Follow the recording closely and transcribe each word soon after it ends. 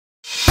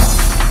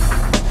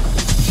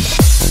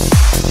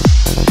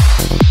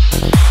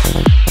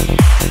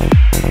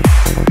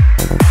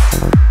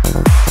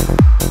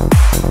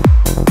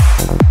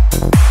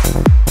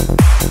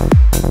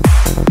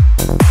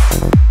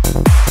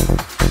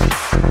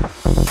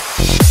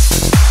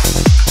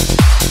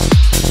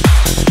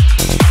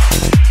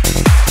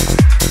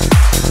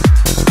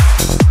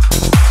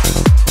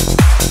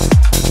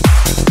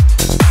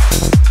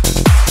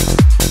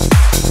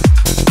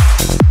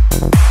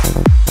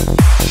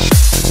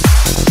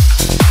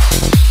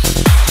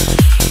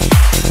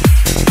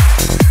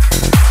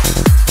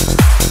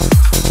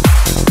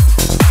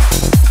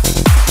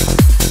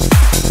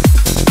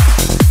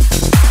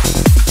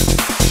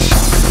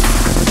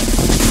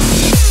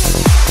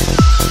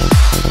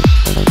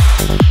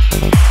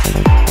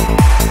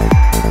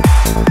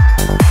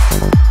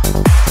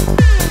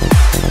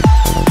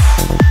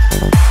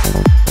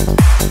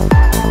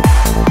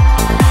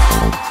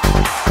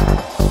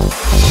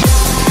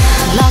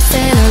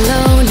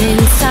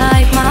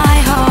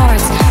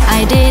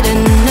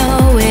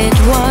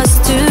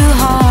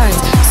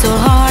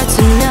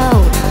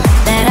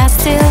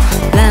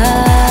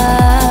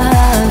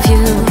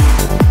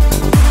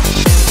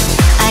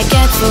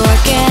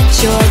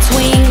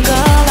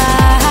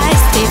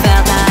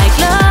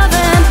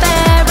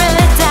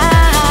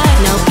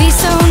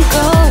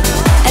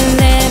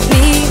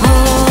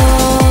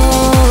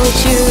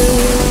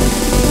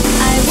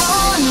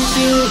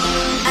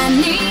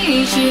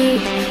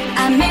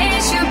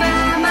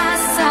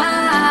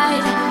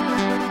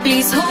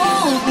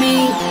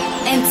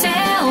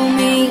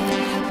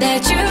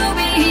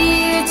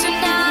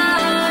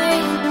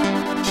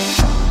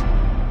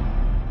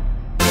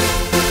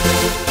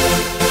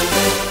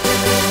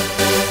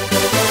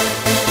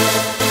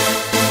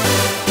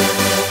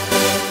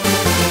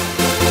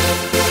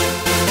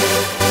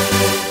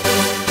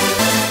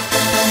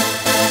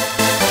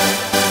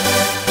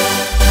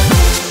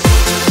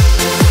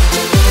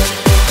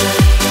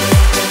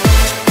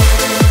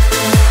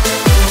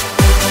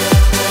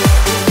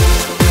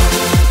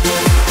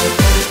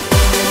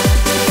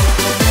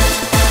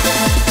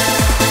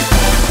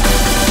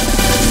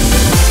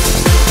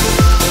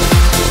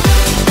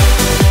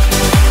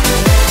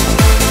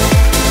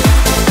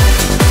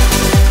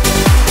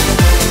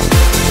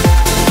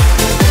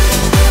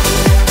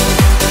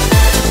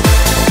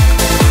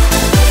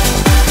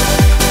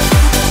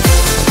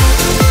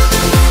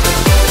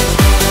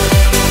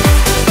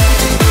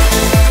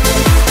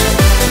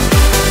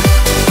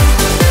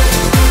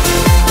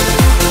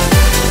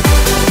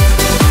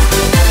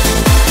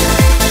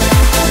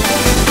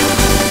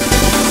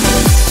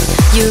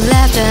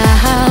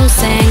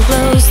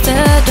close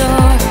the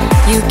door.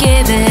 You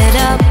give it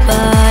up,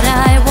 but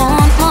I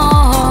want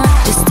more.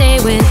 Just stay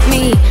with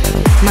me,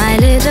 my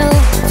little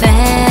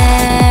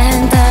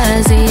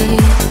fantasy.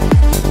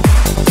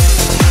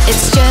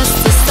 It's just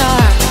a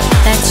star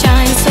that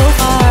shines so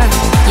far.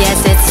 Yes,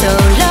 it's so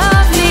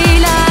lovely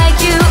like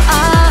you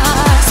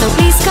are. So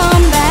please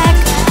come back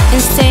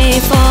and stay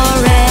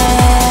forever.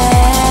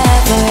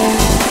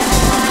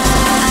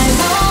 I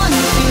want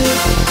you.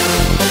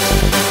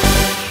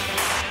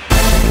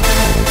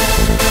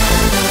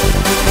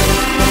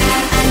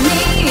 I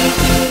need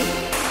you.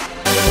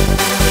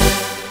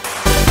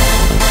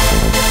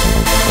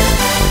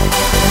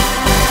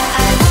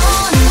 I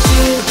want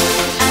you.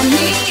 I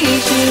need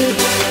you.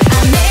 I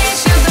miss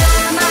you by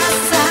my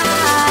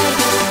side.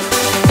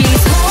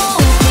 Please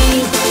hold me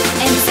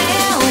and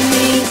tell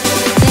me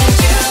that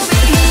you'll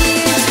be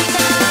here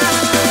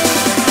tonight.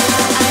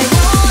 I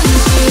want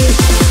you.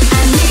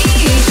 I need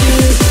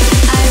you.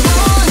 I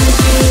want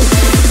you.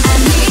 I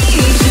need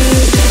you.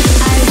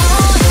 I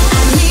want.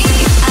 I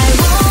need. I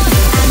want.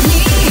 I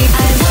need.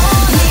 I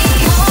want.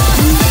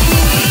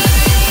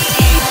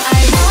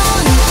 I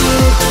want you.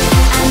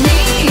 I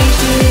need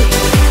you.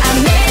 I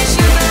miss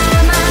you by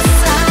my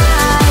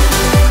side.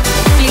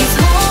 Please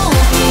hold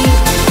me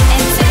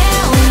and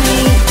tell me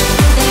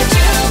that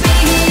you'll be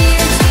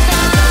here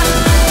tonight.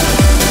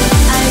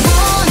 I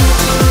want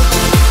you.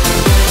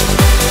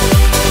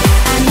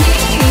 I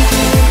need you.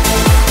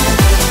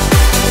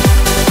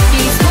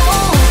 Please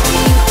hold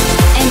me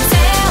and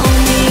tell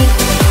me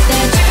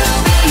that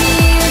you'll be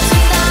here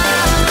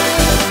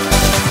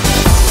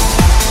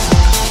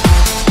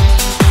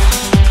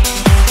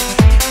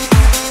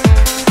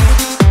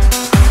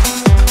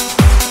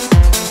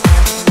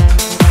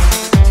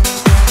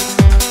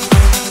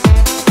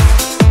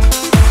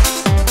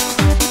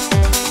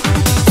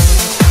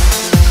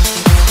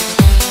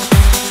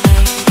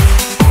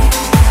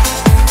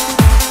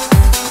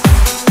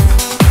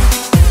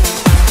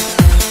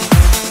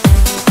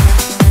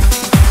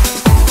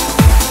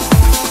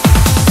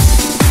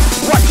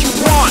What you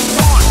want?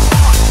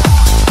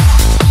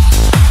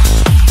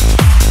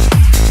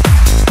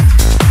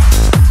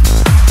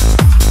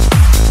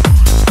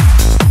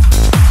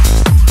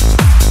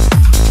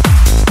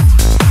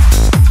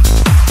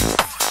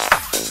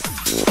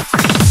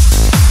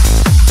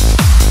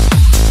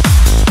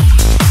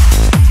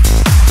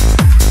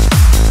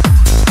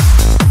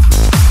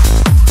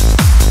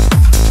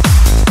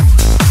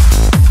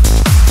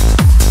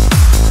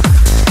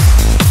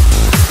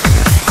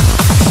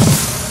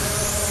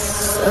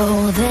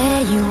 So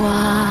there you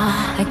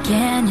are,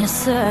 again you're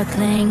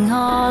circling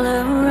all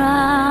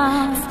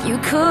around. If you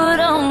could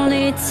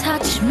only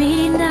touch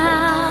me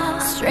now,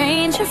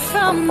 stranger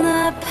from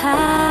the past.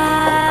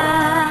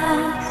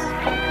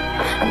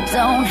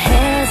 Don't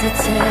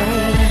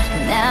hesitate,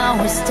 now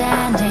we're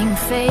standing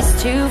face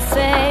to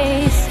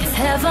face. If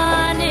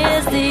heaven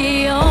is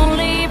the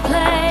only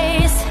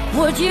place,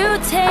 would you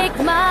take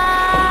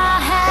my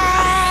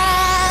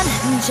hand?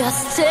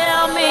 Just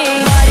tell me,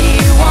 what do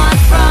you want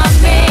from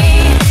me?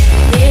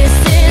 Is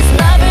this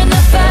love in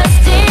the first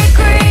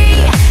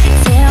degree?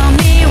 Tell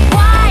me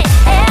why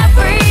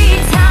every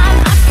time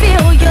I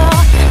feel your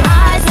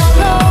eyes all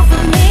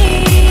over me.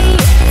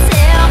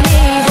 Tell me,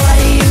 what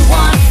do you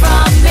want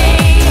from me?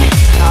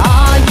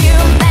 Are you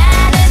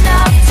man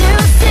enough to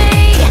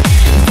see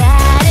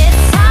that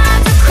it's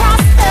time to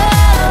cross the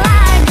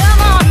line?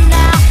 Come on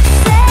now,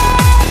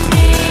 set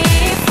me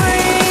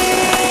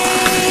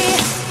free.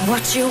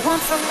 What you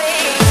want from me?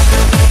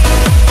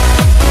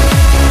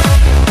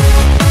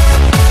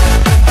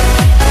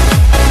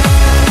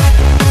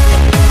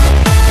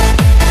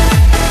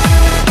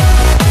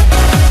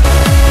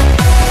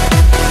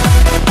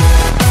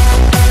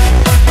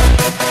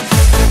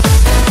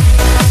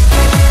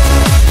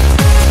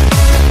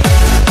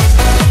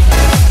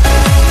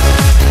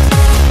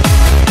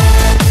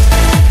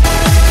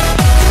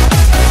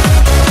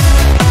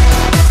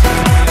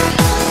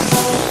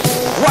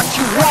 What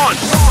you want?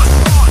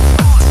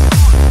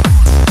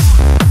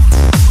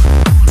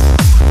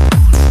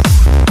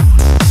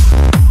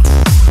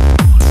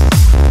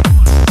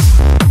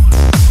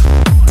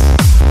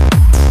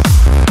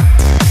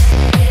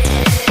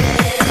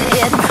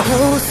 Get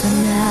closer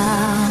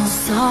now,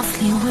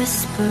 softly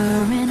whisper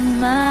in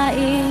my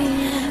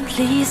ear.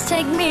 Please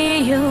take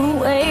me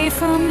away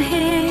from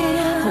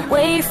here,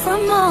 away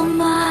from all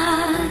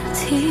my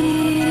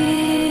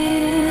tears.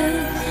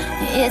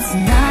 It's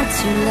not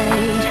too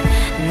late,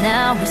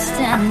 now we're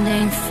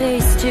standing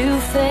face to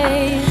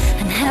face,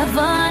 and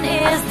heaven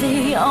is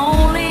the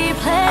only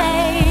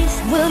place.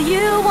 Will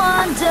you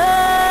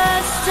understand?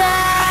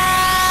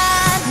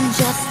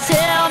 Just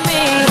tell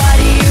me, what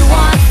do you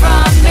want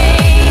from me?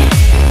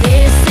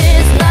 Is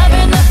this love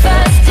in the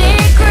first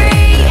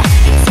degree?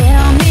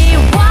 Tell me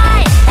why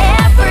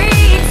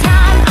every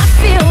time I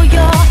feel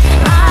your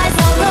eyes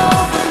all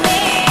over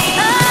me.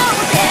 Oh,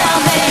 tell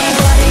me,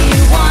 what do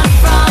you want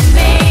from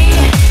me?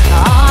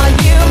 Are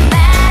you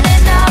man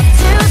enough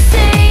to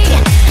see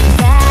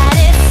that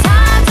it's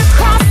time to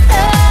cross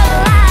the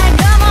line?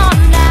 Come on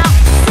now,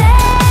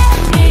 set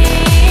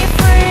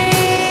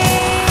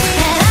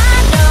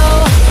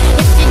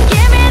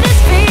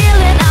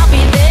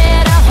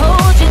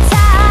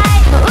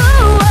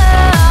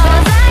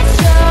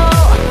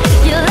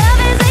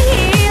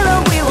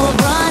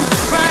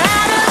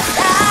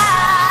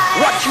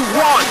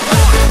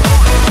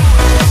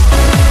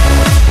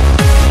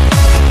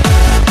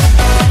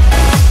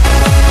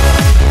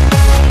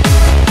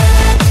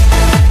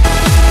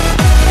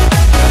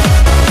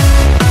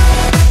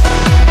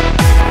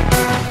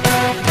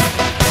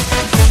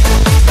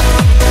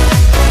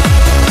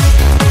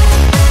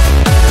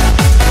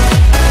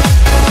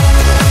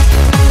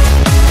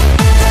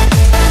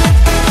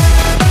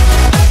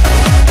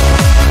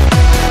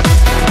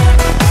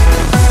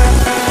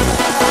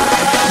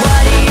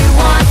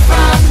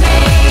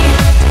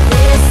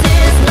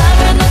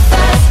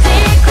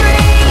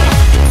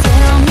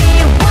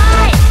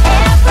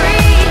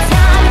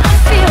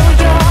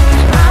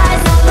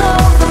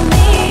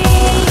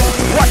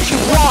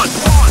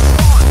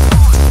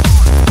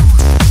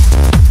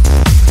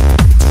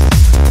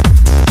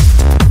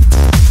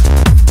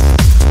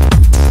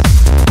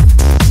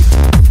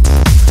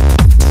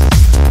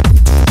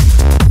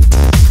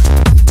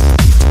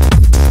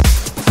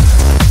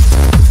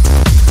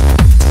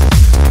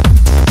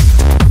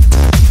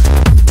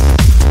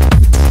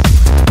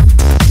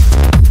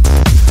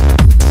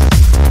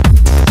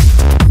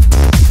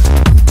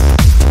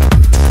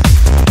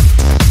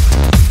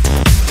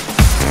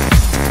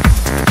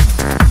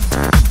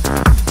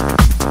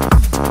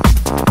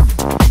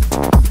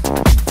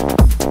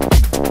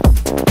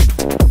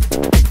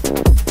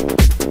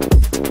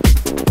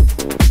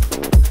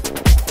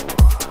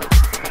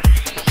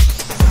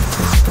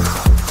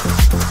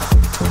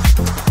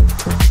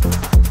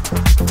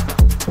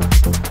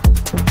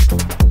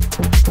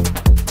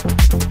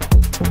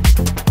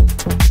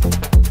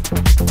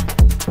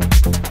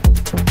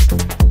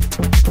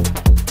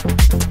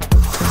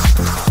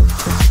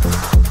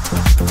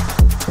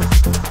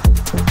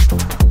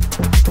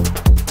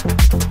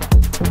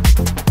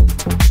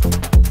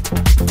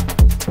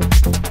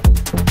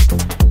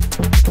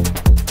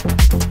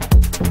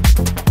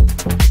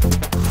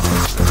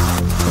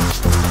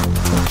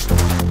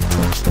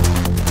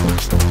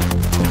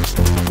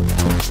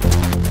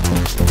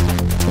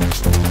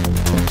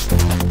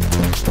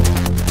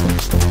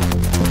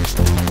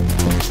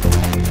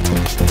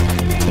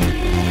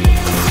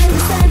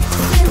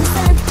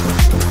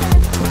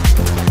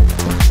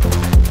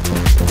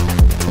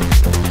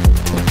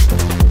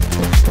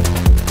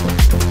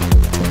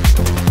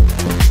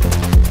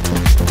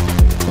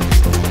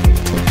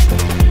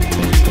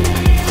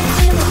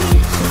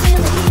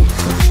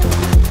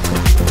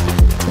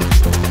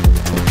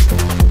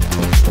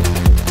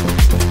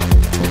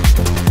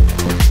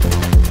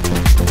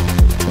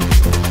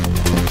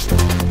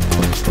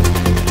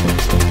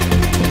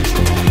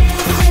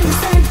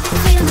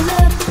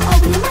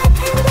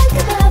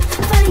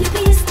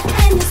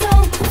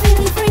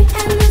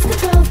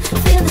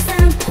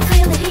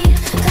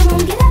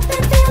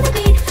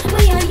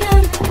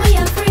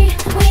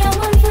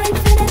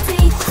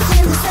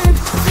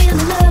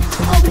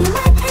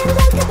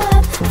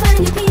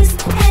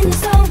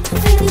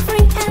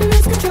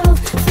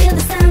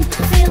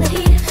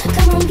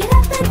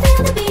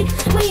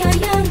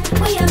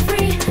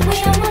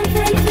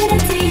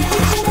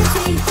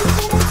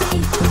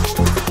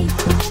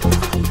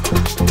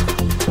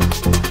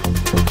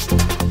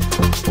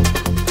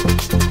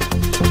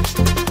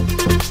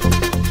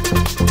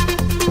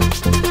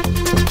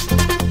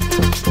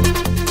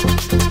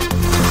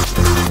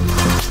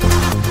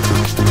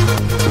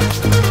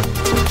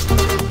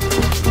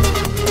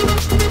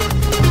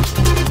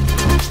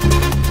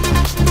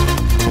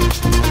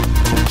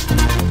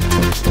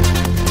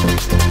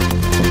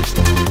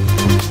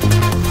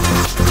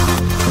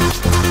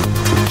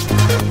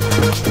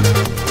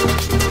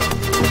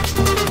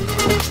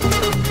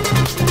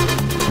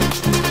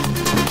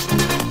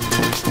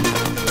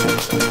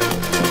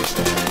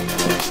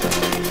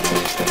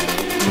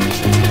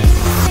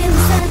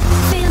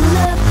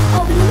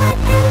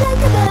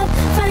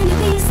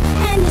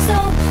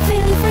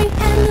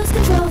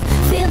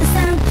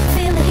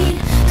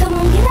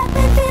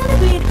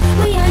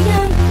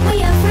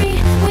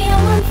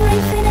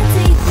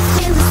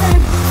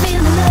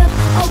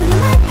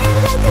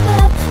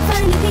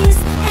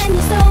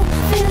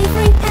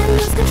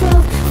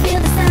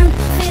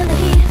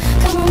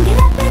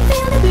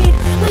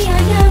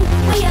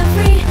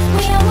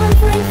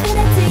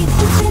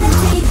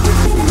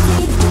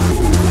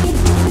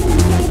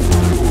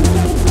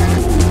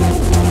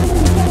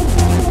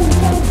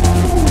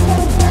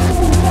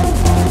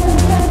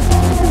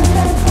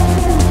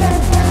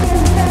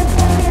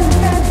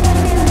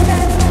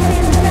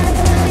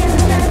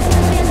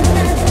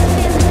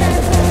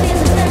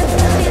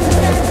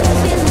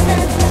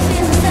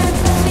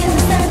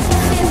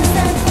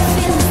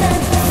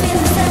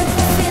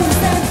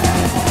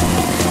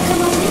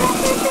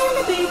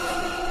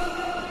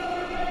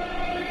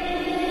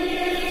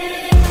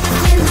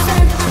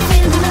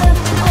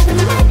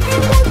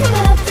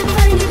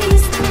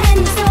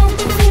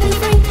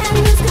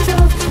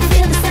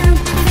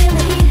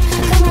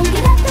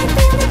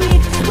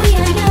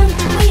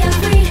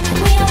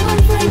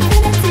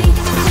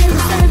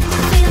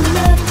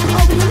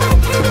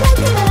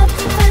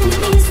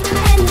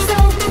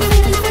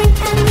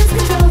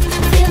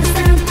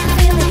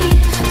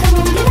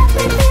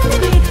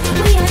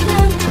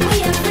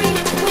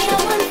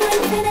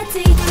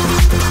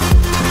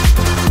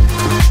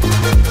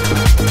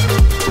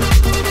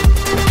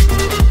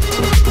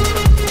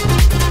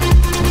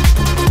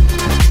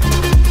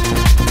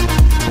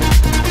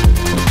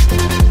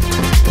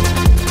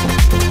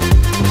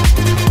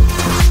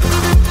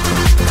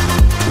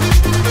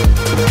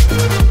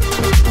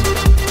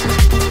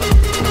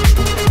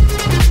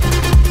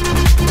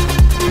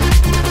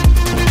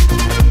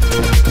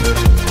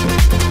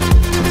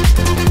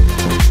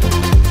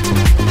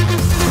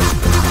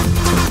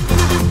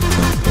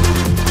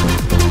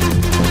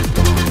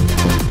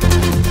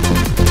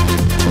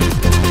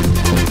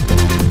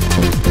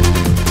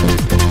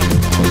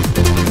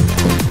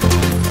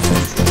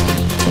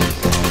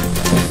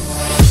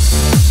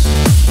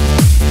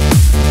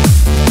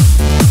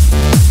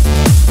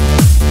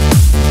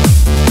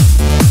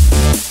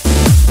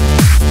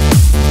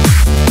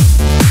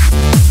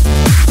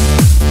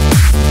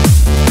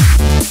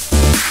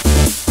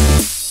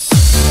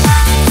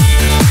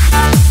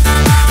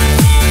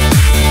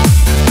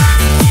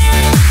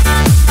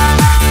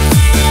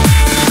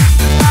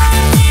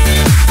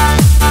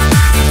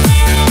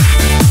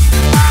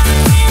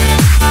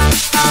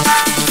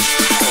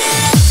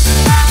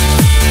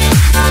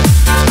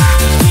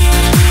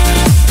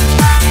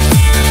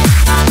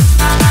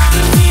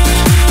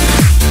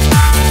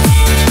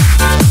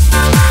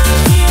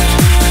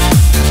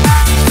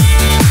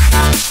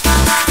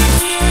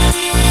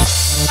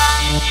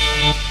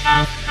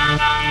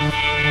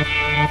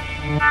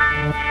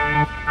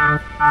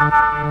Well,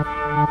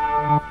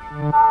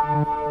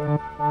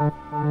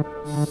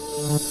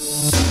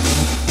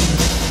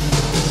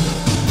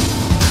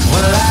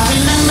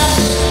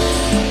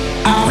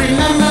 I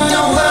remember,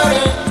 don't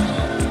worry.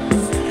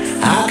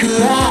 How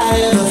could I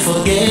ever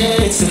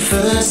forget? It's the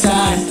first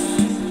time,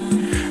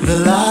 the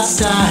last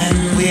time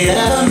we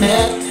ever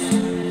met.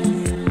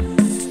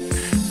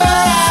 But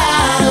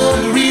I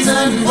know the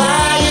reason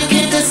why you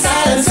keep the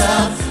silence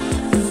up.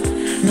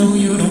 No,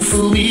 you don't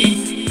fool me.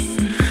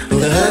 Well,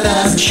 the hurt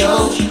doesn't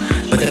show,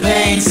 but the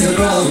pain still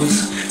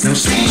grows. No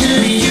stranger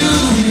to you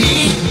and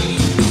me.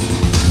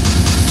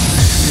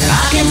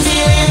 I can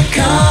feel it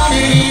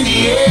coming in the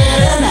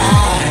air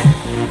tonight.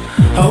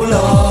 Oh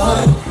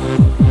Lord,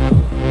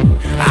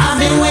 I've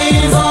been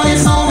waiting for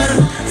this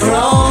moment for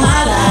all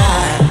my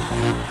life.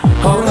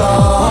 Oh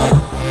Lord,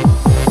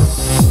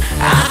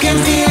 I can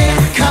feel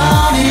it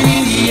coming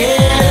in the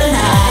air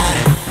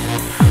tonight.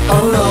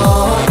 Oh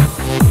Lord,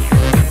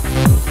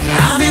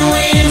 I've been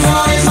waiting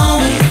for this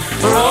moment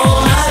for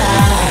all my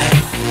life.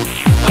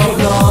 Oh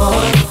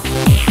Lord,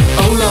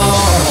 oh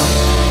Lord.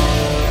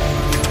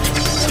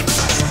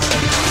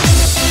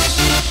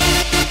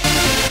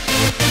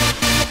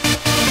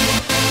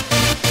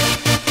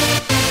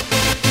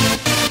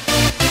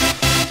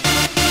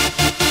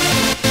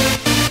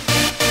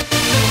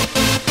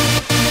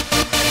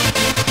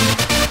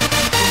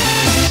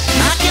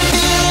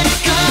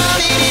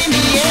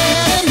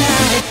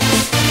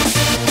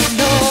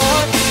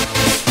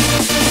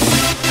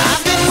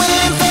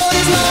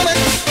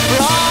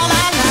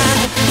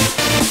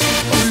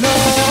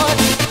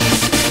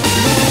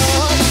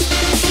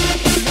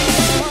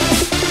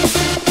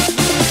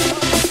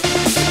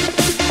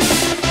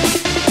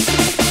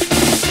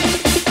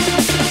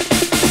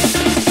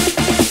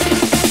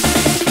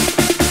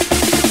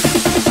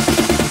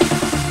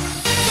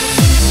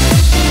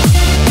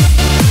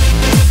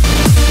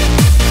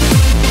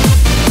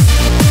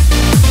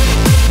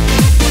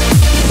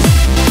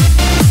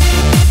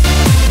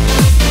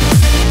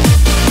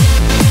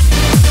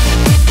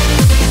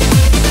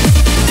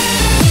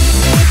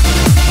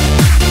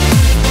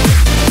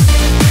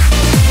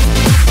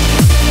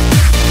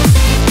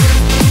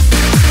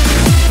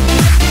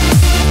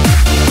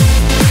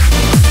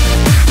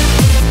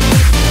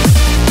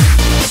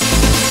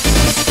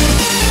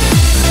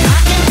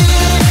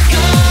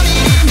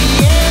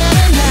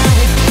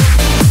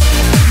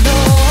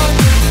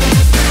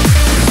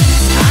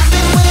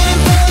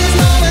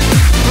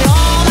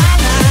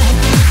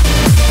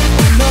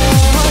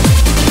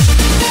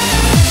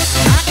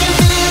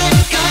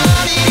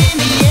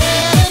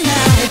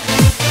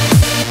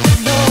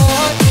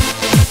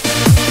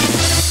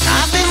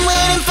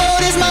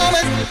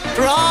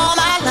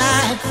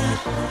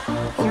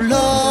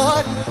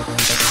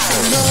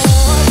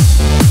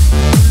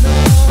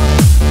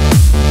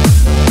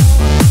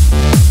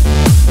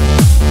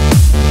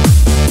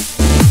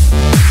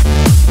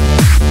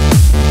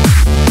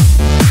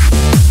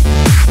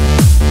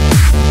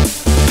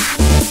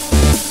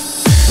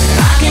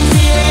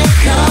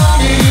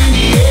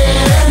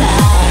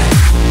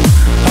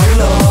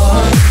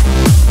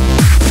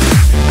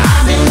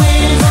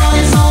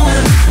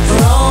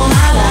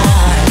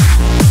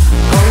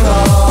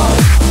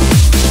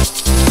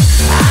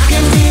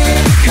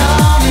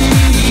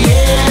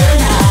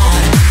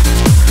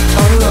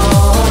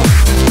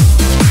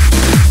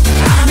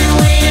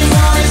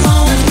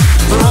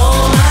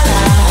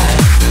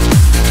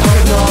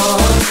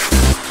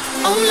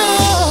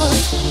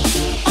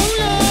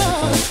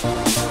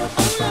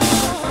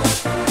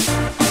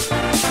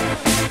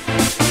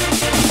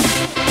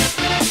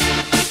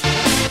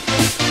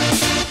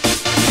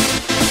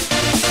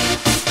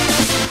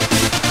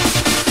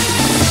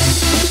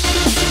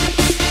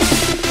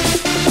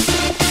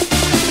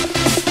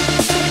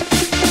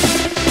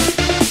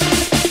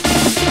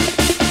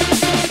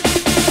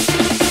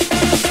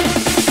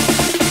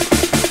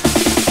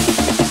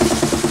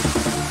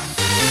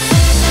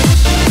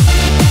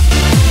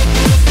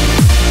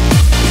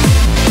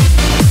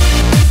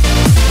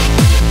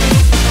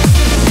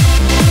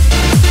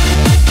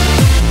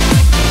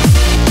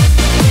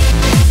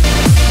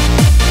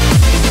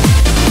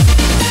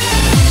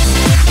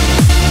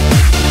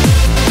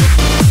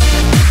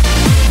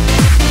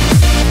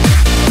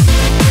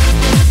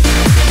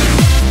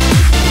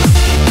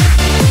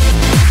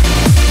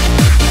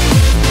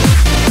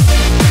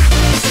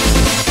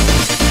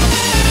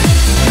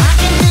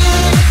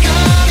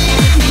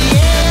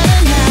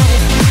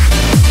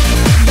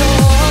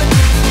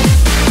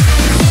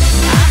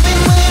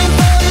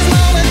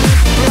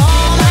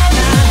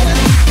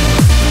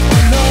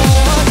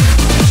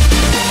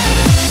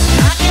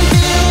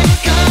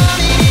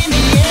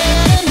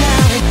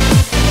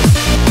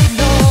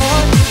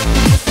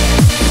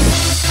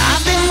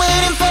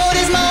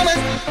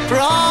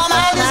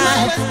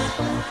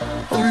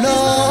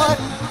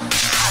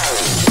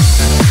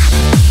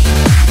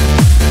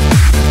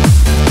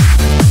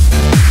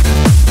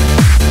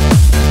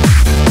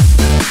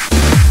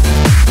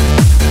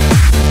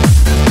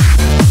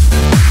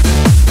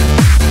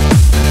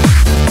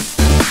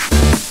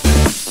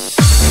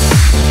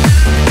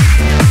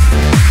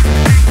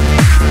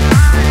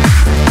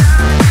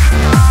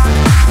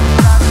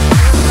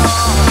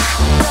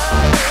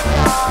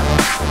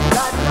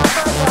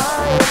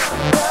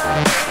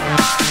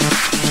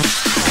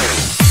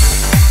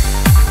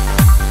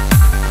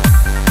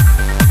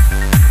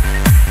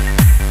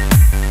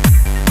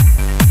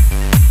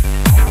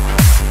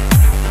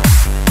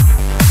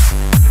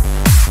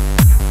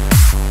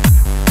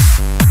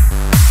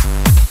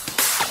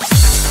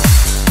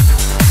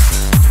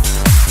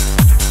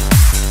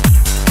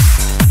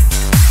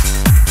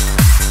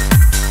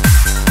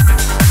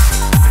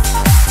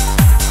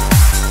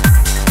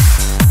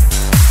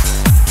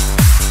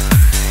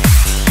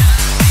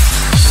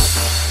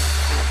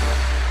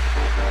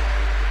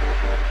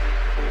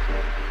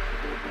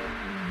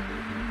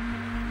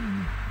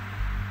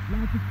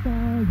 Like a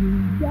star, you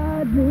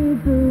guide me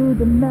through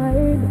the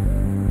night.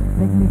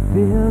 Make me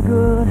feel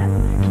good,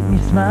 keep me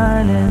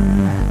smiling.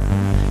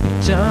 You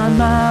turn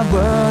my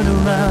world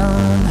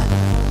around.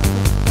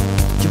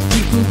 You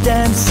keep me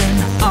dancing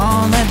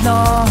all night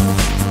long.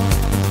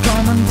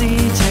 Come on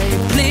DJ,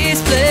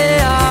 please play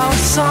our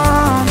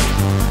song.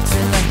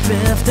 Feel like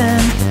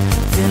drifting,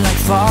 feel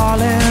like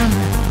falling.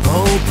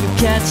 Hope you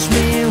catch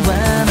me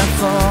when I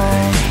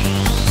fall.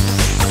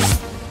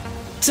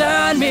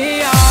 Turn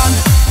me on,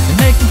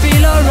 make me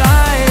feel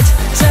alright.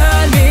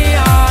 Turn me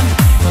on,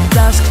 from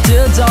dusk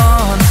till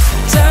dawn.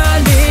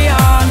 Turn me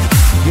on,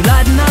 you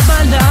lighten up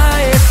my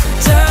life.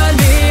 Turn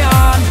me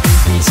on,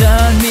 baby,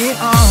 turn me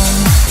on.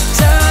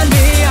 Turn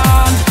me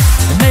on,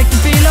 make me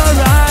feel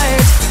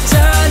alright.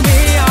 Turn me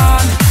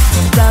on,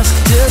 from dusk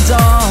till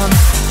dawn.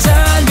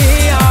 Turn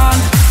me on,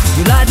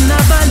 you lighten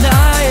up my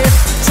life.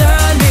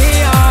 Turn me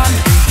on,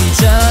 baby,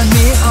 turn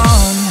me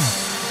on.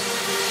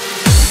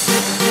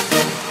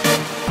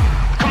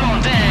 Come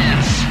on,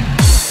 dance.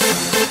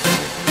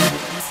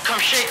 Come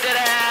shake that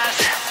ass.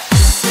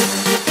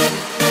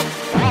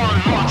 One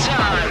more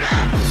time.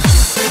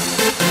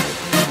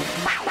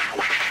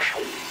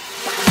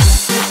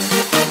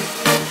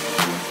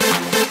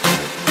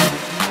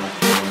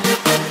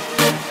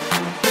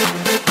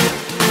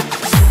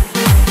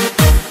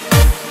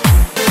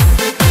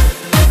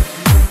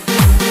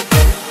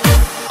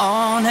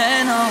 On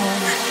and on.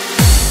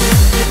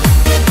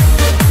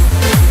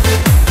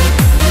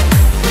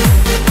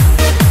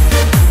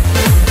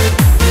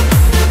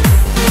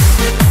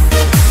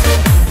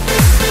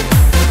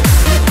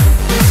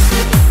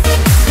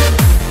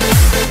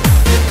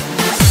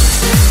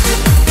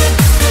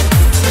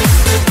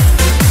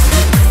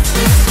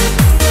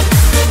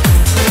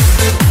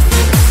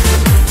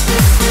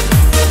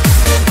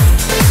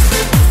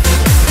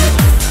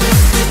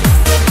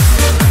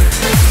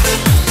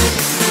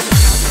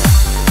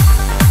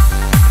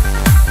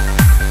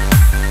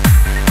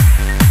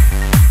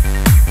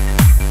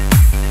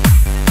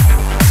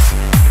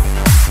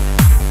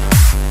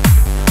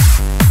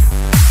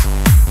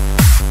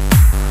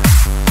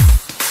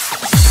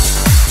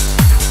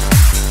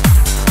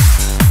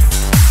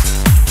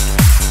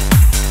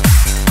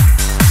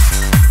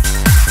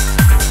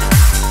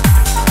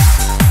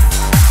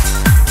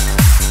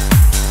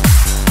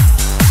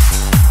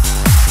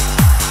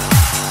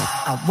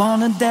 I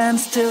wanna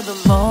dance till the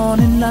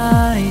morning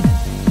light.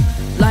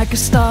 Like a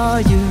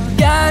star, you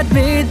guide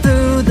me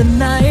through the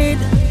night.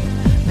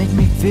 Make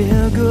me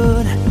feel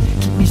good,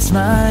 keep me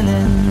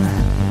smiling.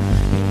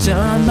 You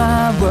turn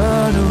my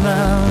world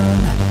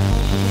around.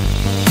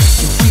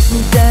 You keep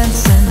me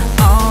dancing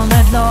all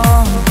night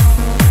long.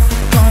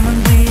 Come on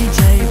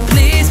DJ,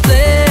 please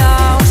play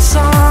our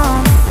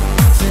song.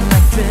 Feel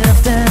like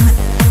drifting,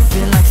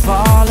 feel like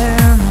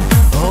falling.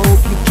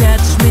 Hope you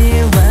catch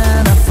me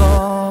when I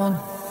fall.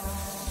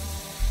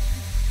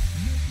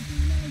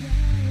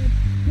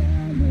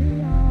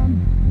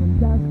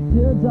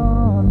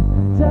 Dawn.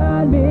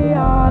 Turn me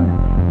on,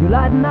 you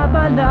lighten up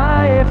my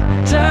life.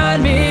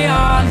 Turn me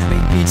on,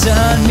 baby,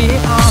 turn me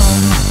on.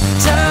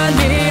 Turn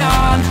me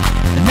on,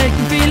 and make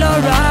me feel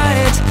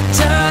alright.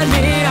 Turn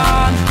me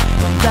on,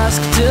 from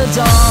dusk till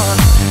dawn.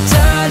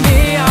 Turn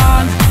me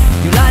on,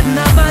 you lighten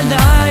up my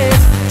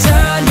life.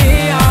 Turn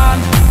me on,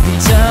 baby,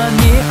 turn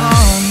me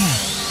on.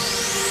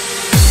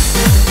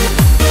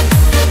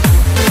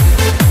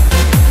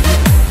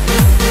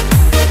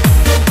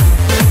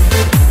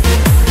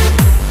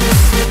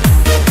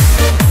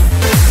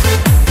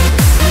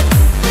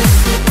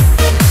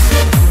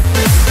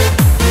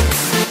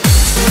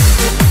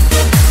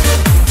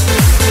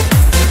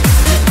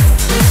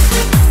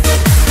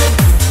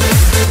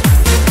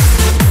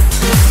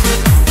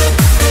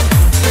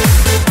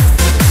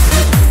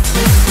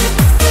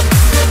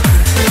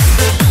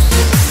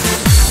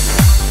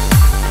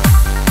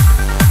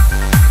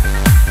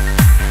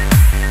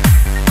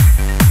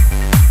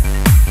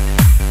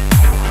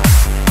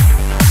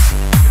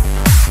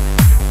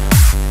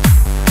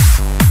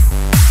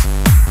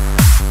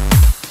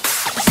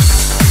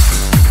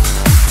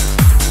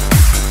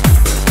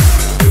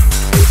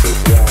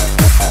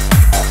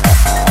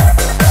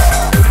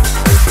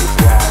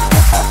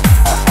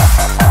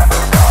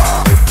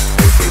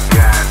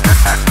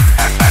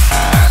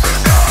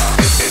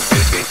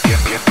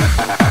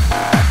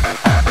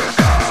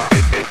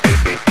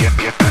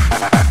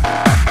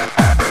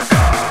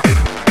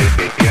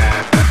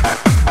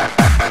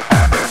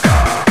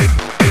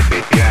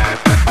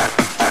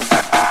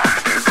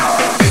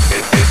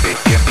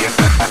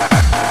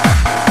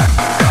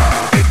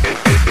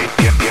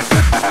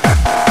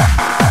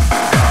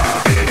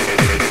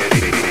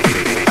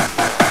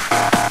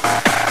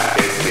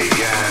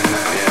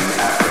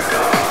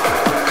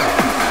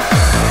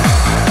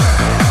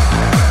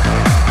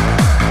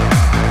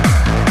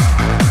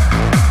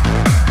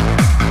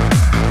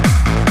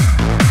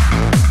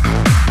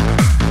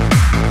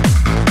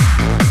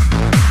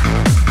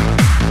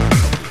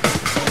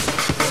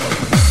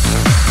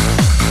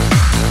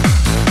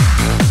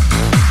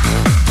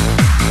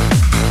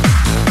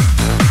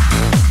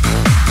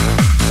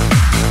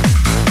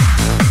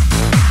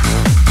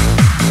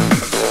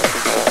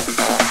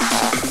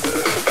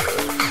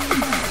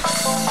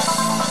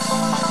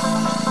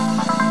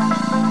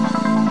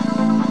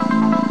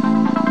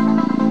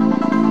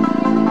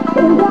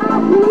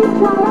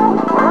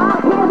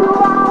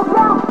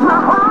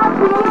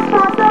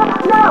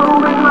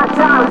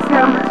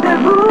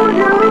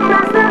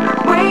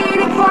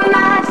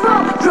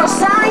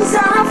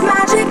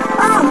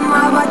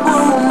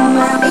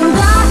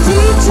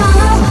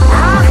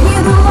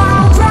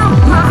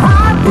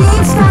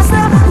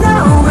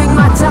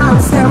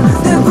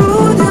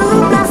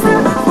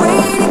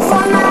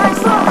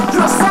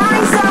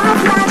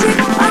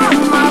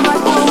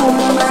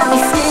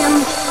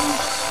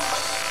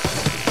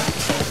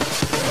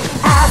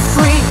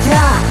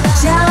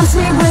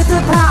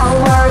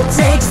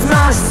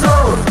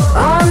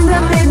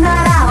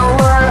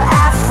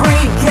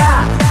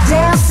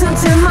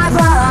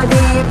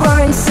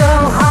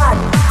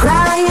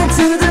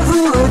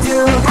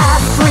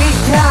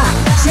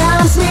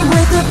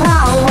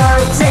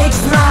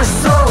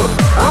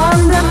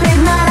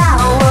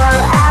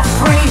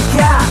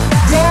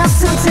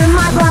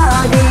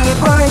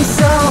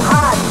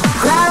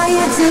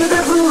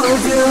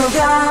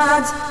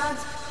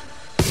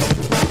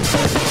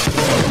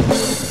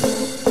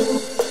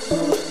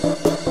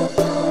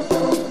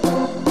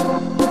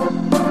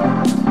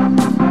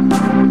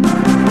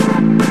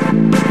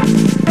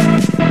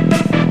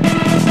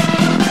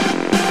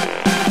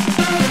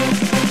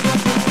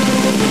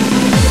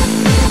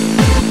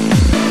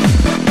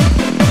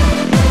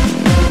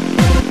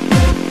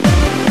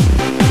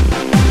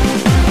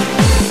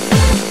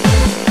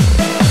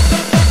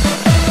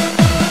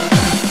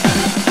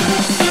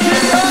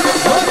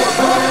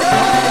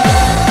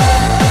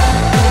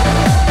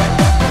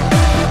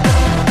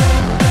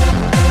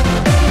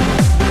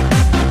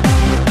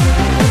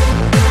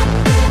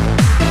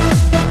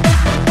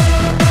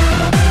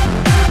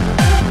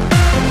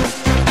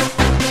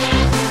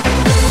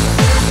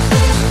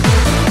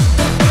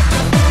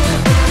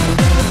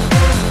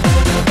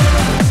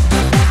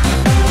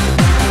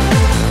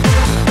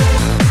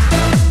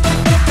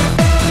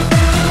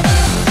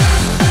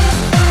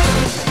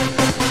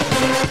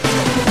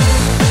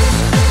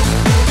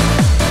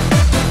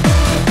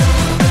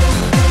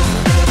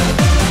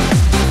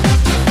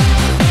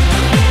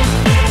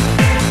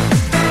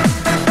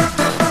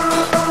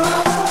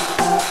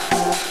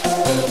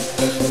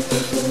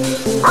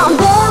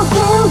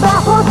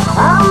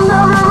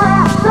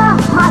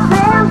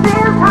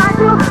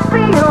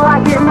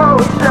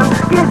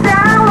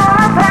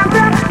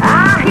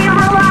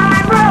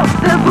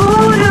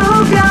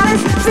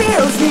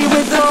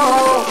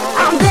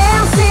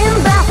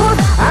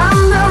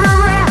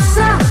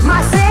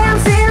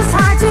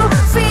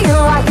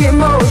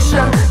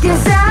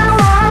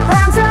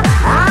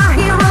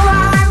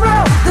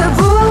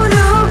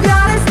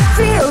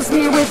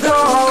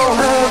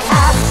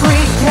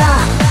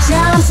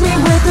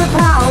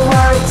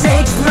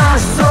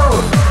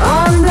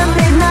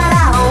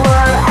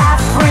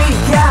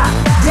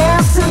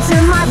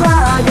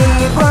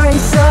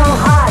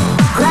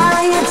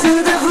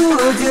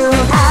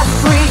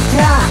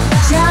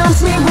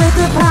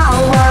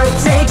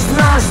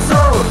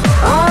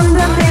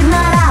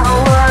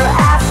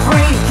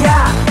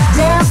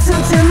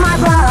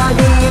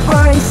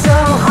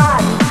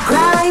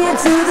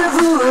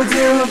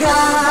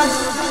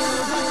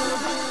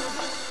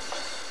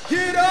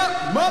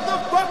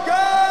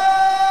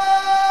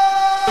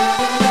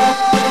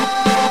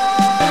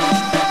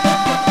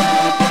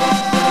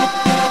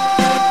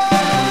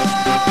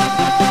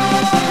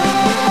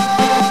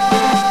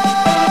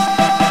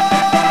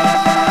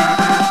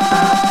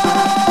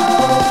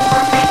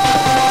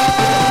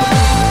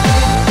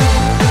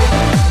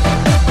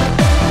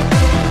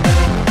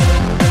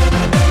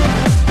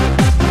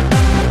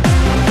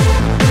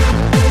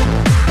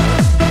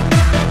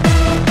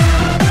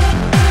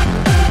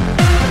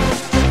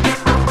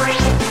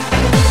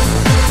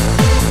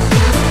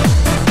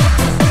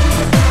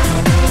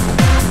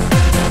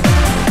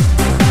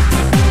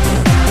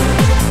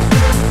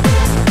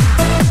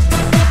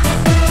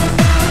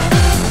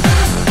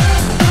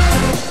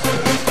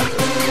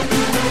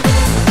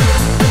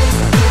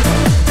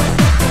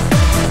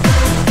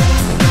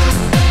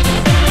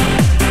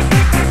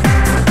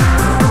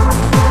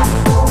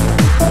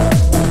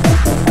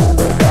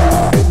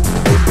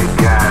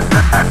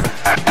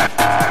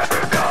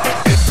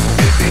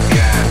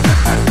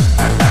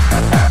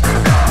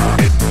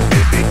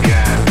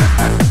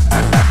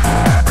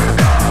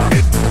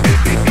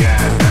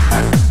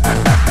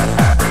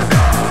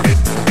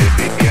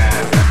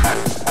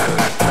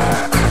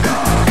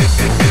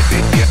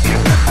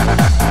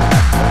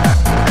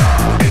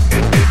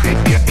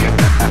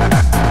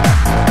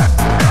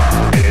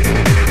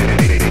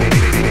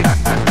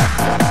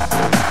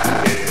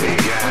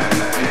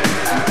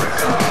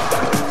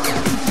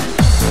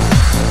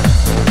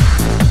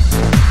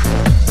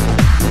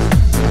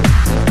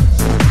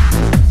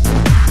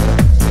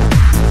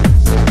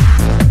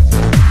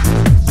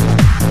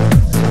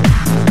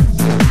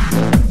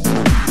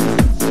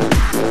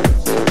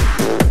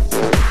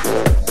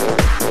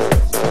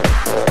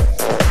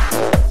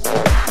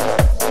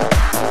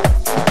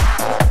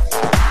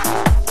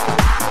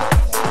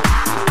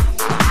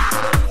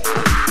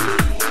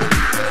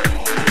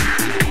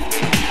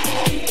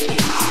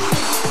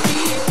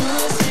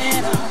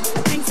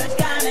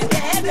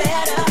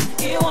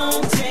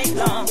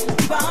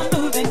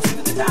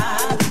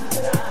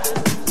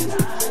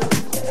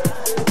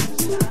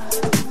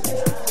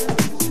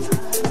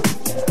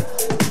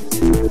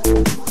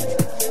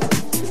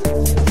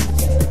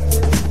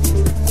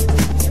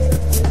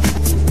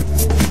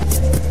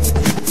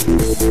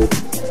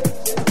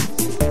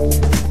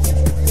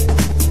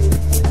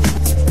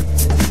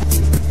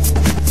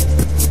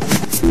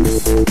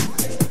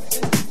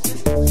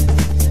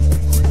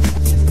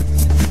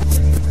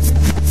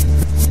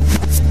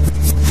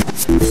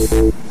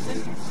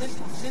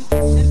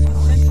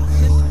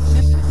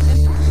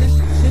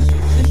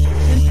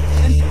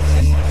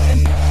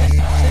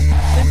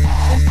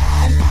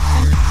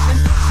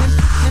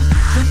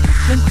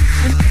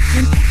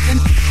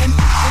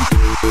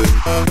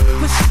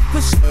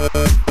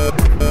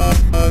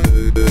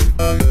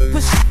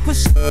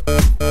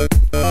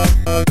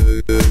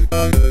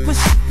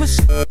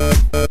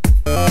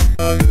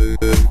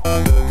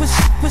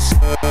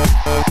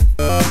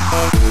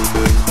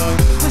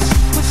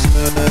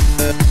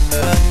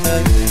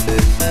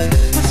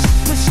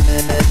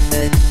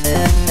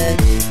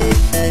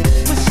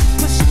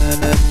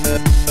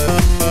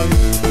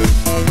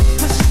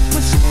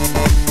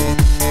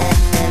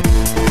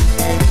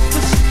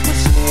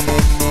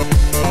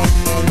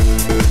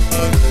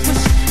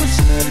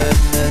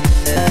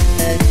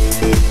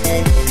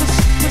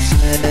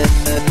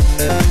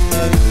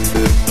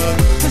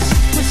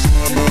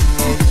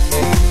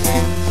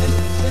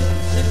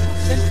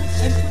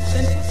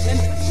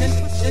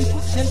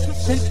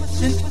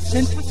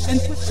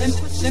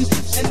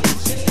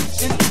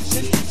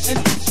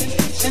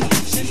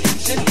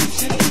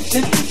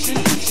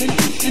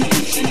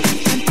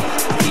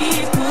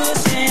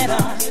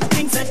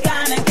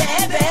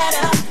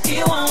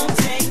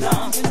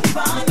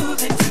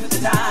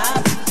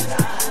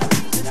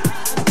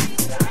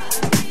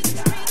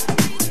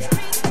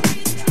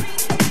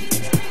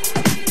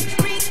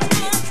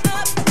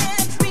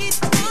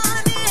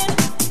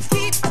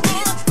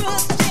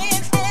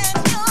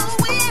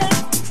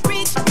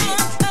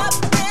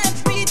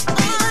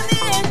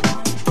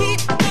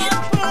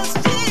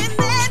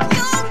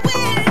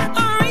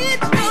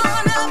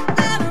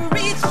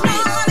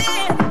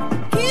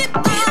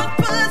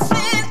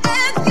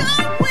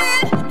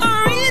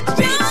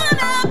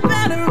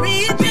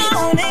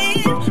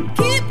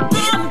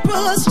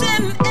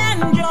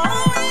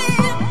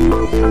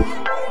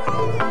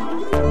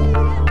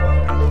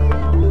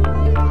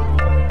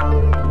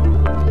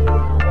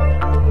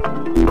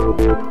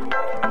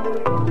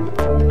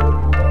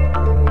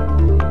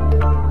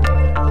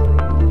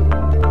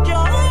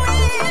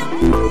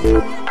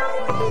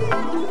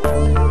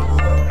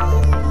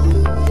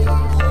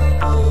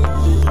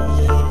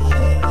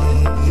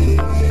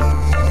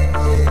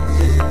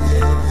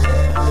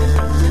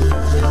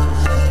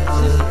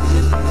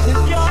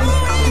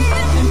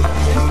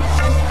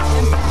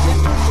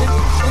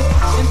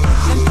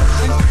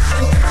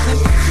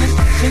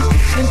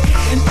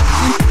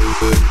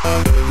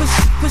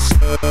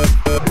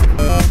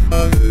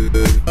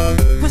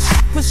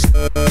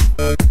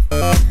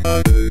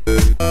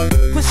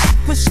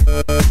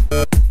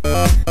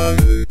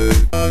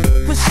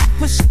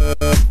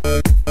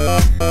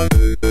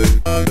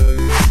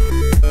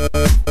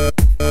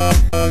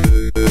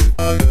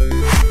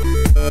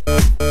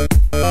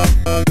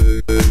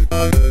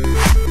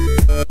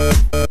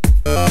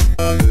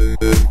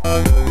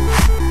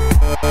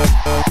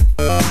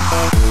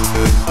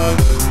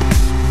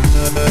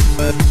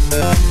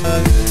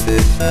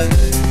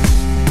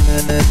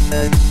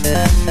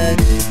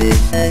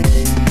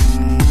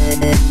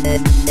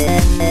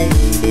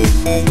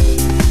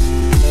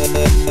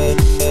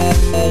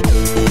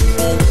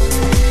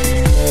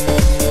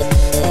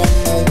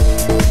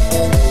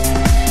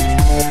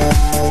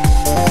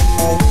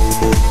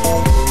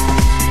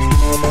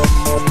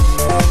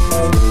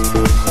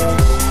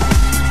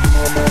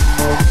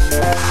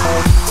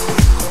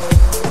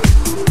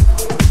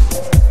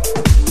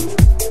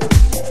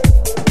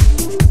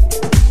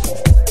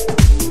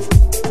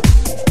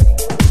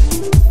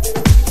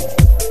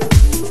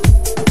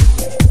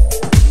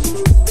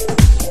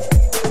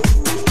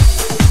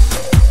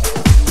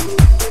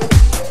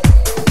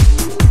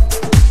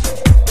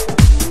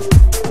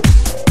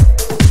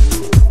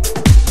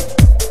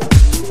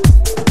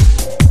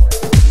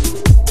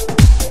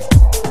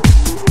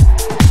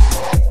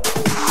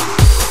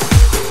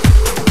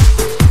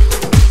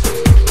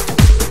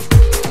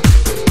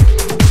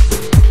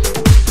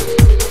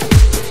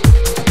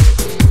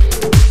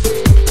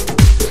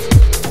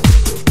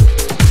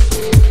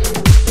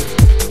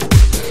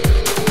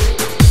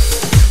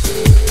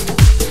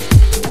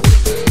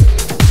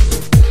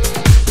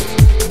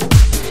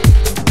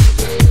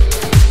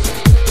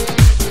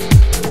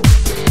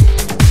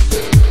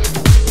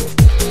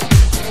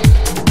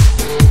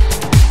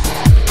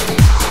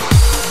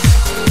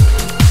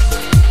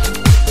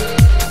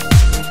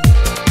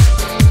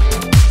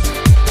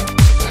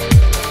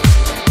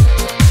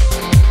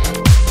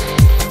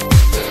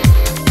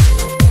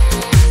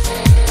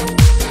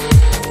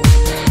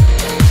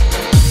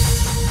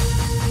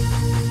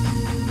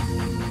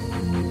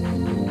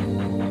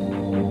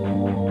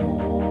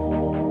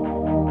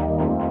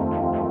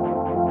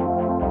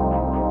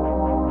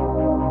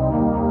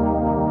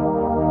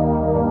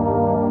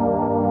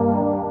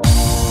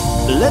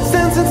 Let's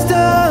dance in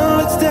style,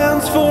 let's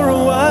dance for a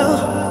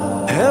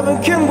while.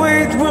 Heaven can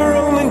wait, we're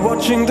only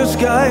watching the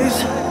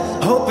skies.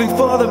 Hoping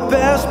for the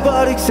best,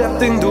 but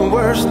accepting the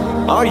worst.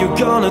 Are you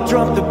gonna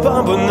drop the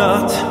bomb or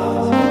not?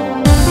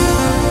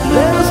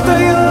 Let us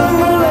stay young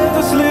or let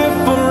us live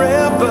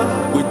forever.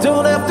 We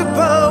don't have the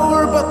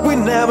power, but we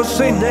never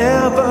say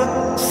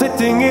never.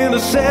 Sitting in a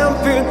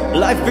sandpit,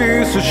 life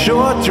is a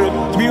short trip.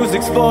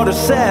 Music's for the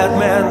sad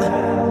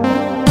man.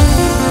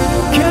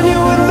 Can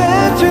you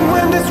imagine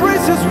when this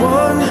race is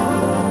won?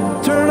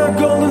 Turn our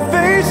golden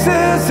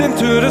faces dancing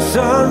to the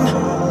sun,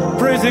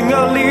 praising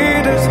our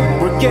leaders,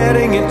 we're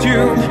getting in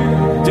tune.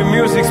 The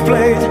music's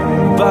played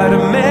by the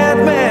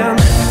madman.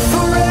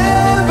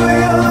 Forever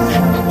young,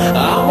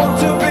 I want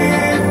to be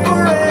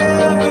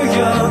forever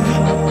young.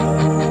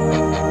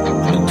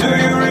 Do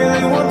you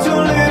really want to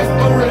live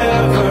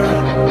forever?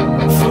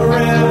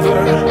 Forever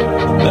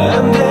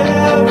and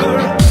ever.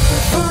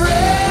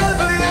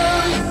 Forever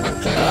young,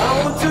 I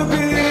want to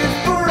be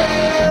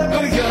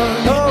forever young.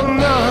 Oh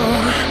no,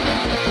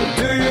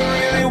 do you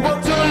really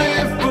want to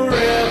live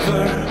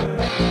forever?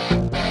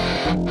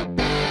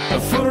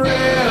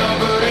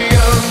 Forever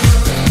young.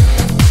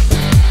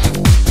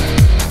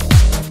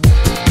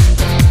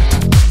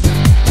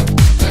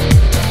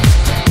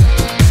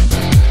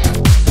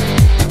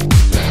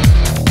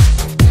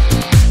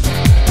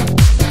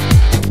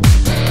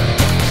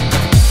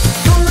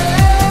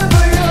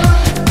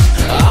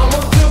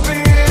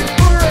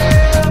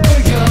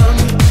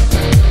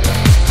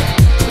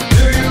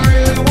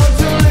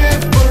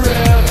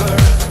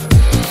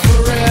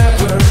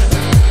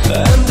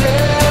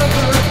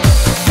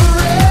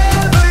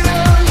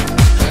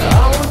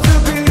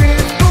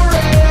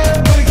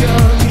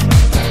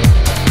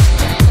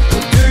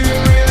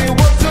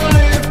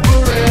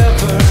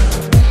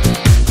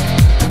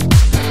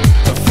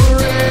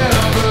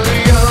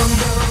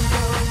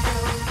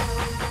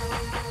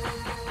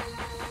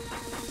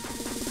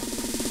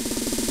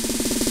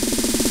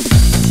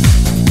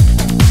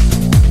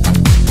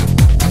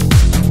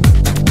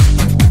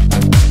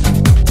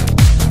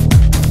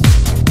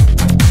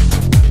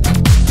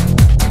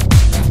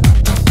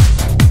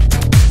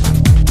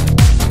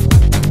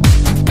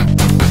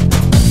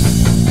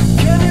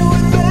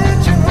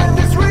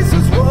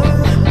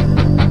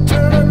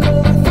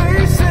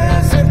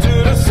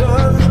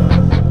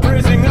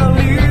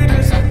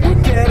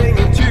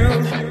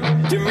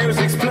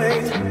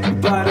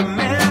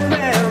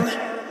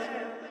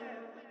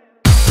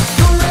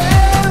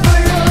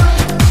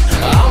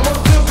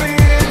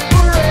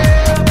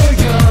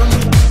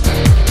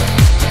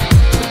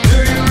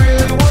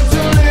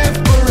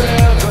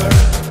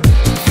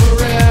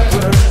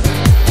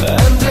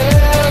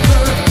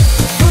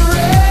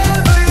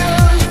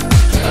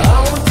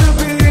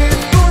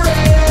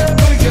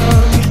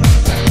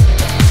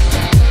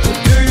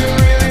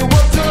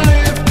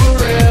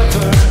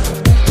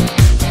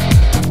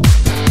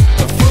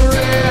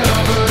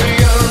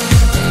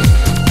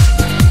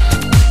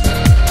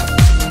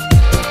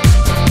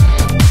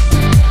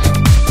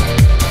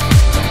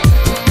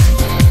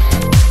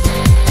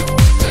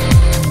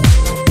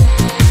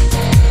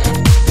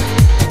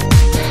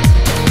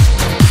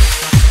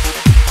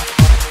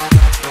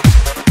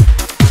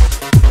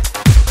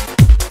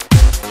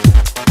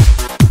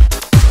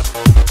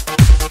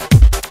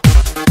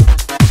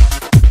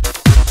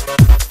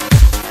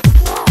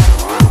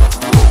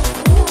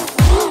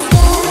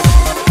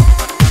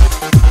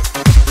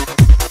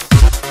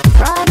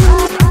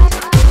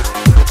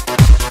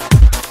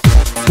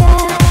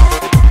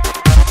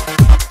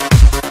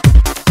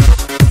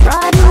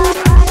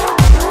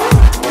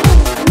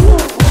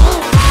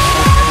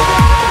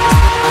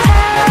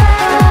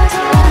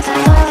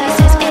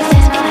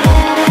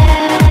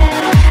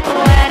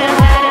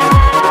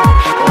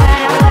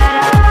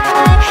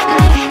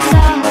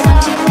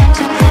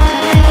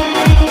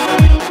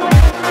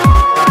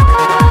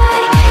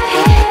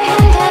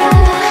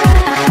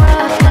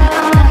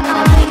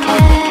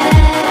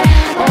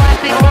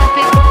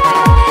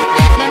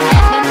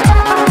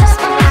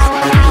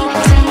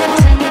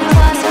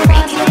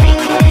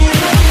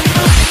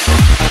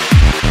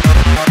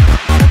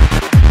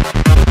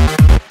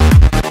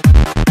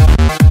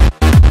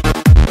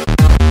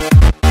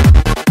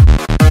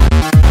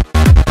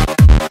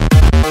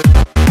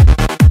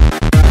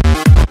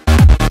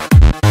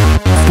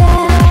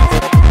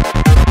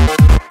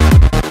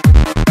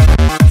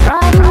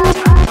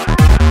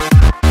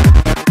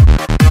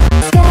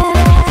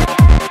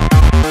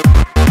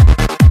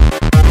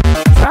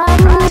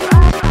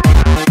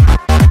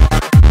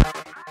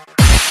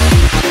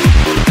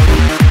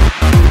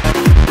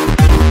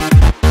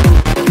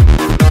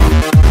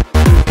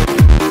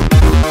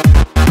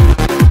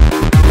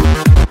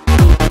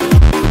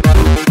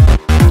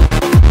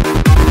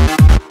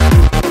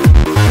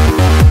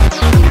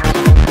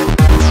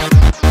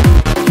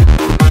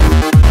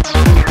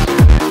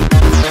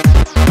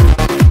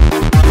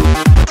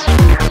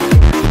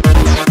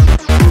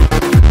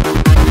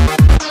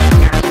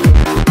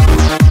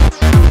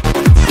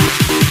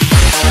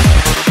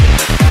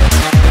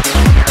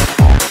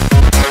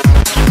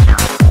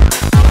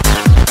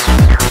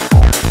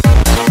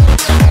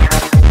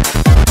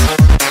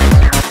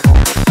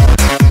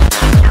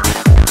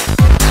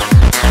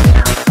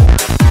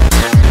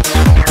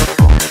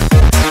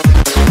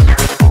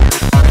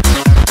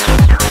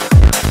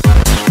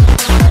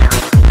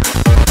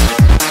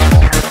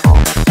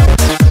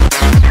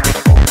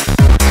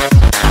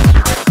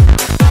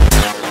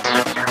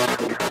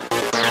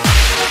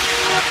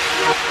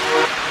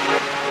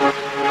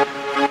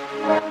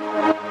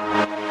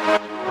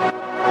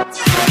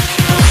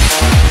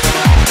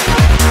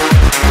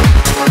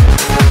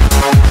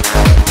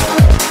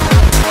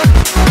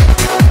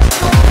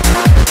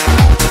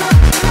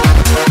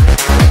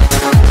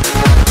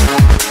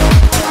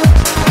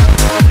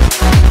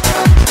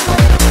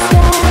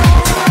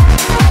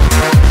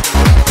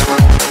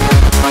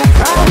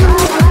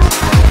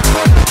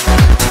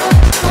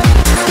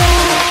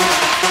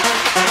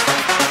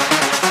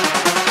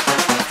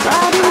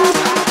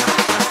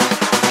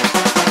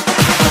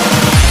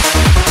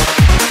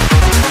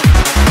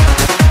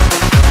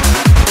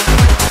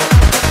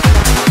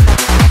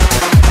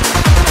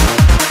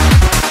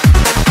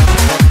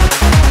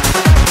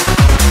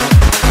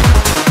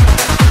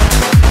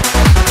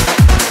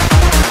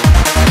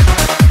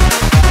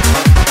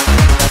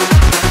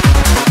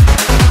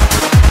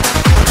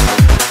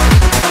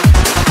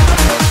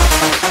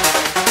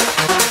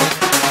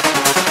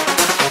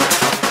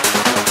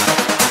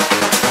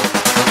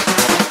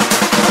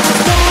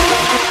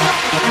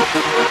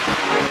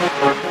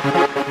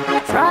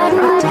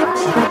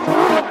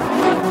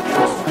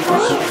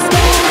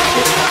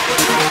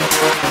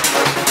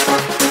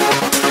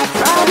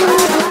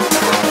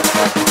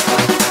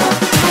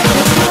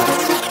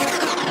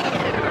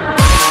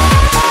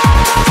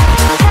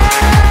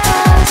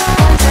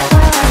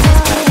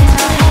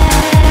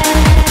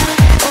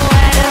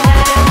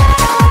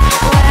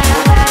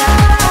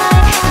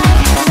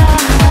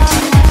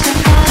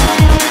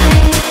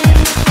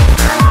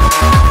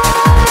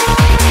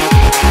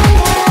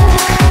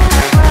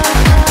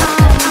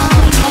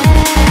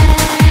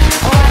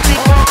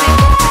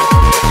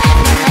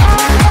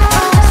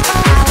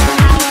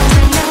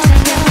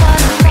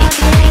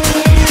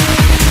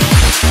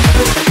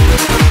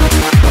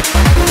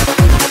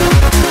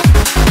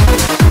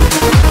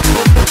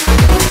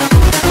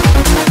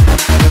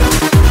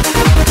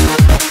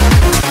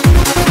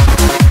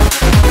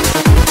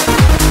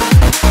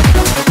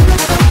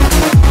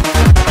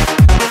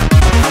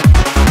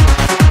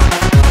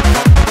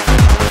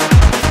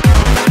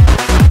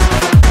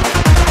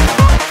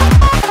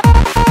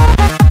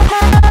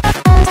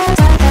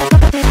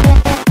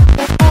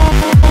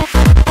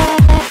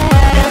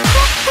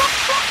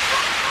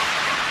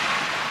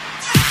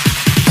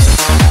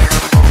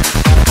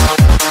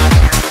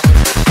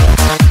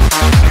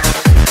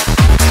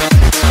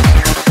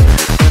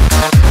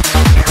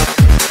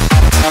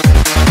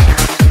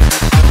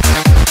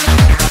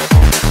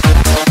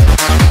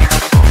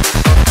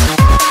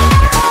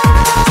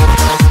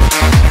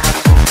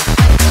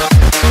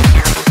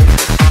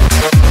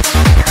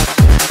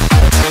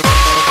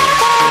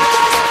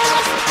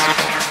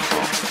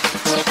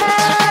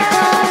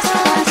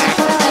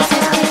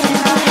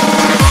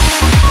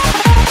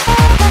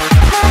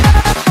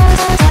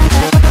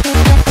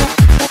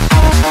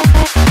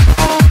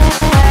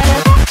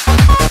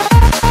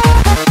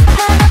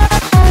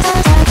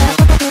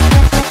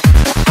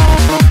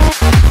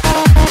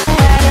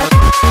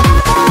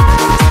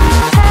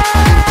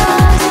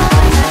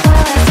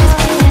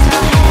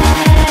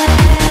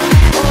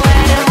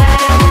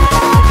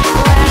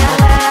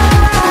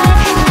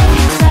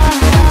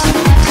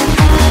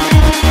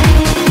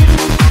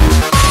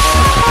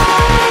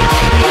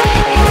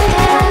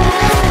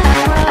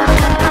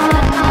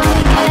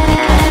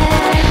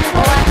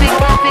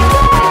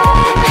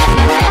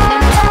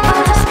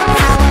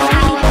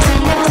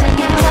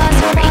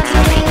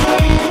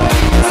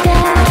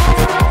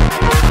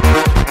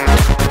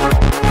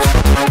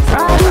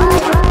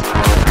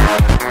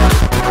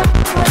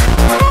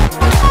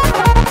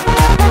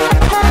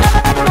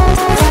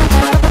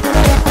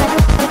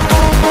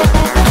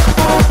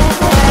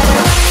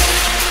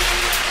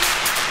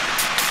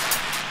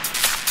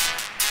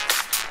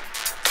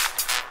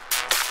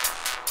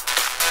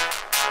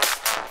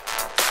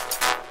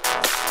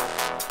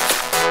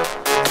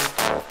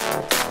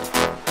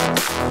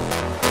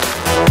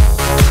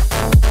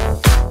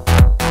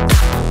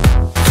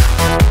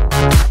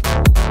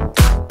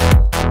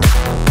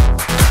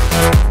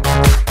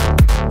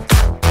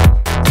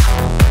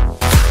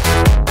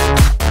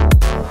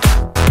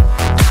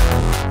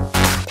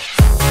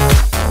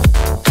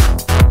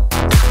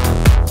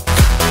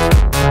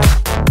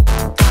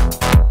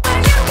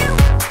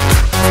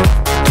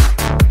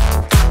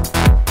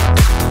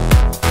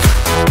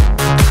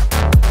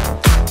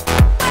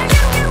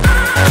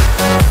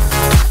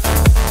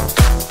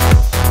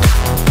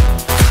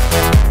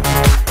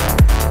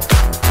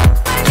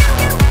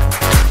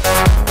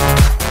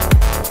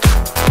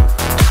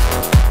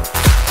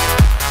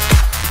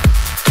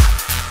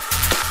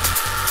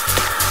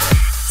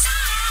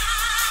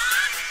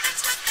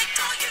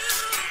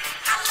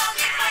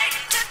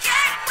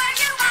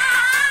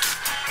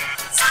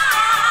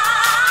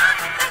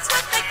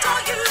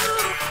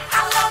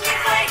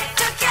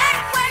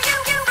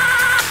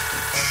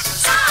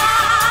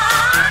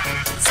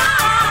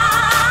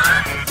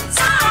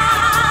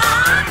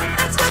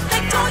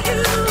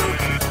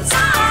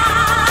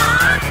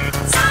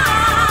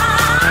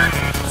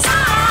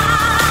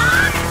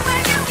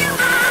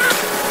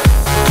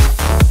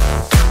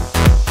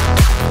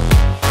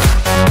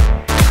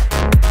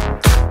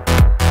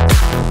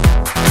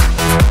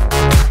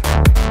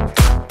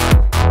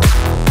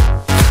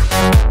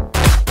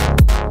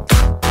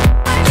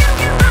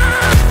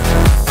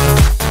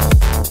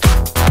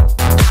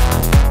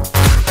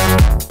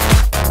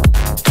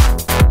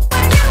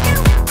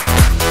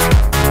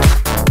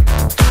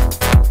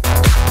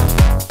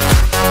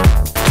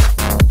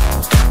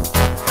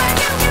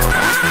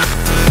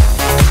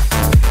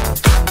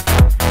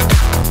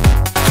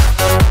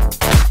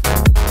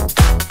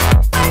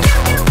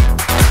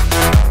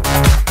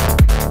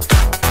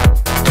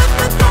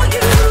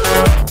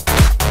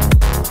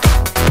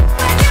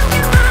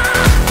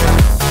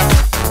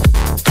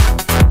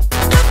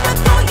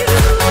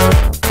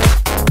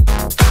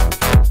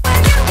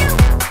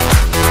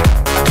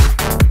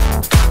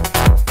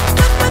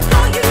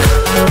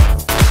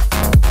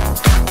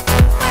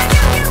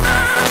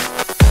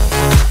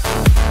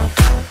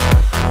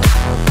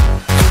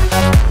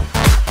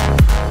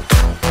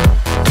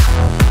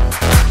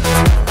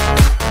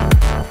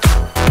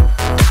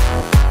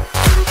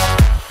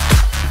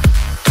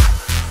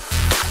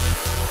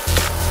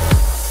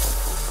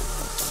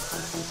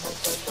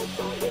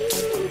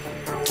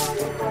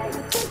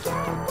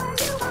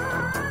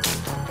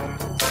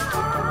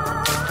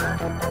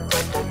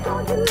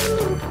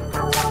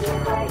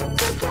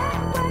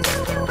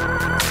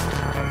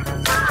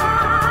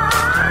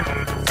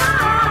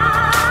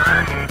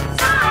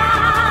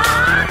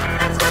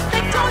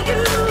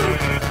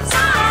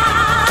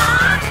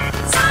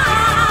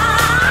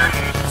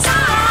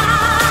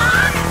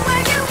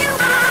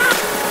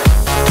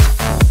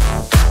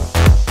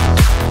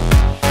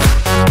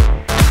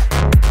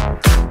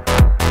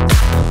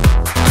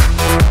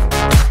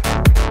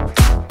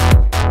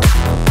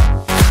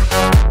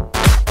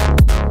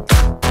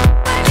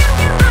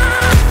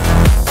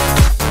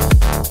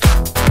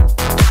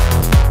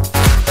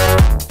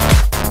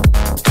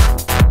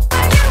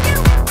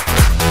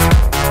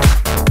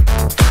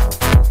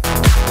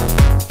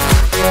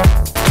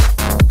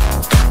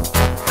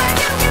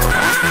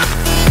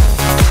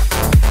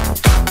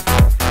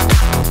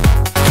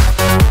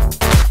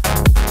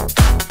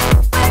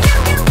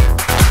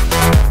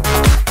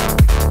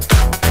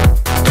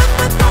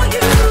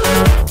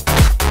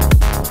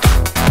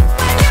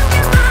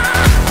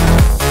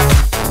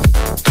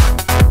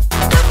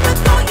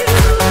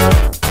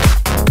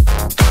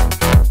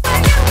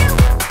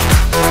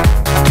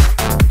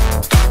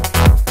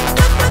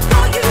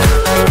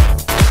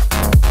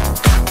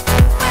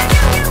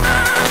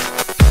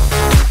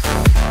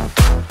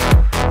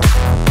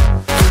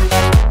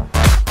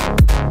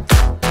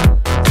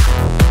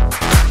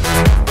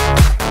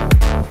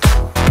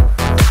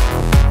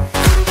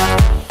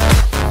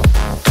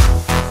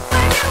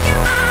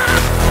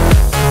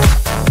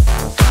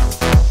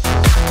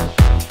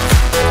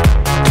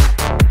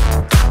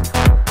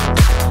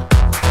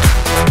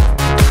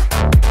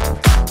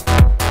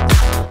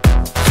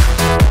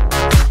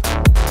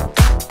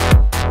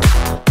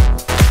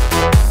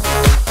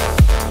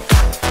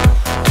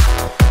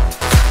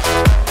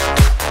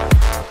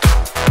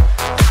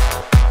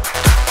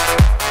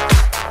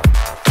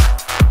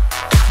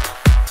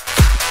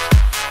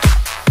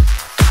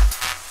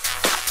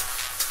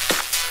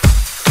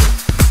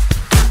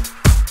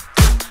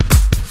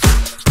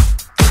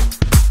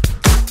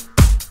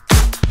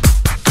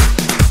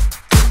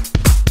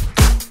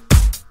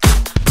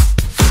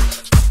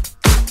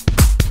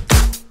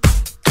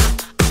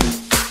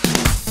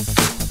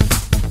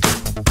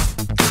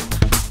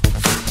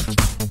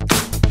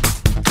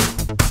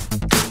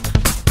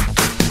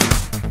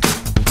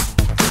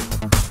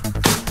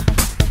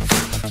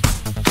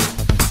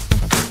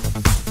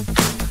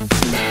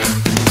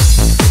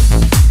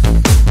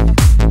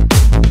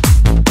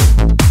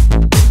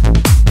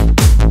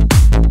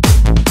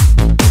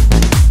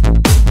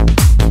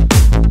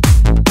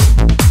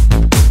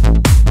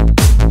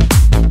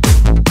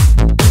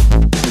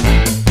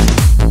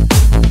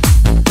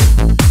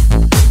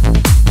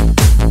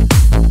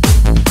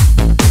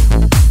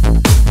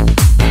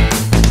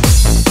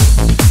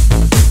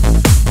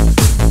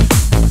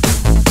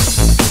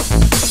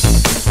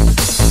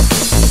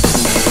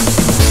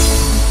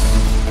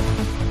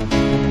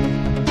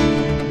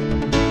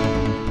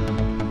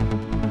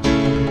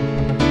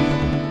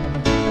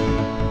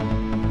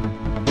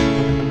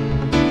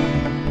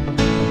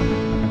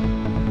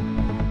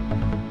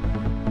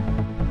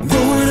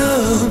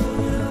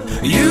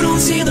 You don't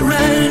see the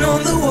writing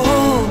on the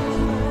wall.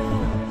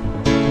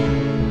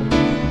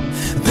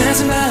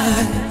 Passing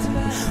by,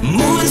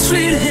 moving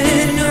straight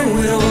ahead,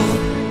 know it all.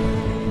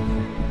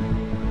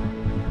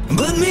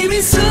 But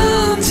maybe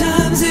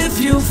sometimes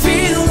if you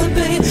feel the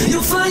pain,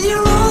 you'll find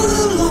you're all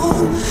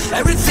alone.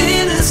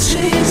 Everything has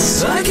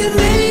changed, I can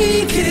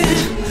make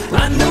it,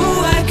 I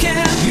know I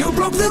can. You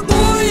broke the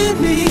boy in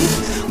me,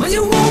 but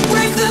you won't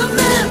break the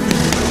man.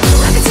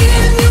 I can see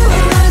a new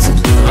horizon,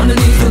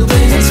 underneath the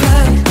blazing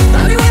sky.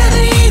 I'll be where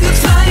the eagles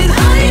flying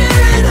higher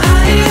and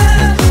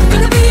higher.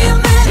 Gonna be a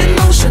man in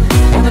motion,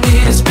 on the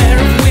neatest pair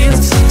of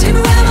wheels. Take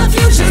me where my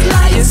future's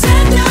lying,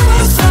 set down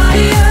on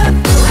fire.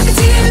 I can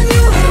see a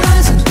new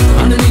horizon,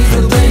 underneath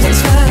the blazing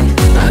sky.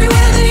 I'll be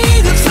where the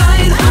eagles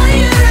flying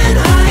higher and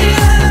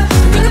higher.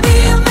 Gonna be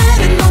a man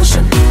in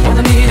motion, on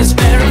the neatest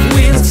pair